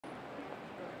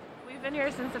We've been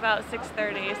here since about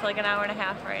 6:30, so like an hour and a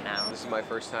half right now. This is my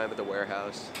first time at the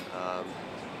warehouse.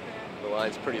 The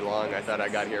line's pretty long. I thought I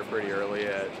got here pretty early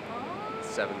at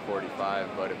 7:45,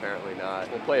 but apparently not.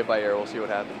 We'll play it by ear. We'll see what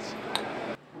happens.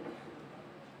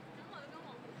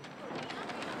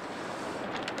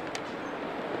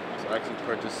 So I actually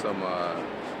purchased some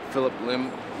Phillip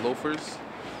Lim loafers.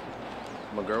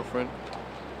 My girlfriend.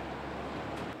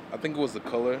 I think it was the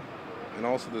color, and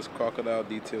also this crocodile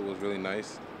detail was really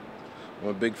nice. I'm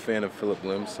a big fan of Phillip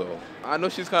Lim, so I know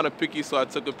she's kind of picky, so I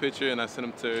took a picture and I sent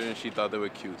them to her, and she thought they were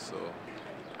cute. So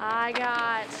I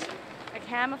got a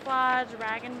camouflage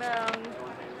rag and bone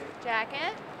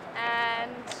jacket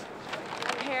and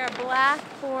a pair of black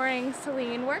boring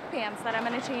Celine work pants that I'm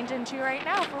going to change into right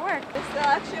now for work. The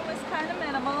selection was kind of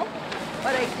minimal,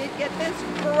 but I did get this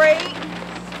great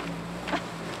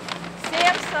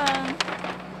Samsung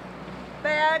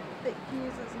bag that you can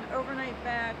use as an overnight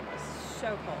bag. It's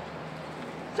so cool.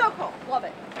 So cool. Love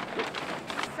it.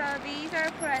 So these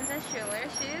are Forenza Schuler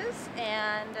shoes,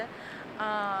 and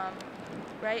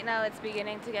right now it's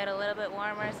beginning to get a little bit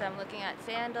warmer, so I'm looking at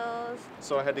sandals.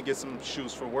 So I had to get some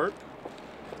shoes for work.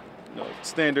 You know,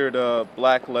 standard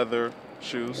black leather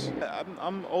shoes.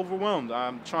 I'm overwhelmed.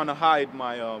 I'm trying to hide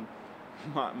my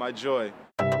my joy.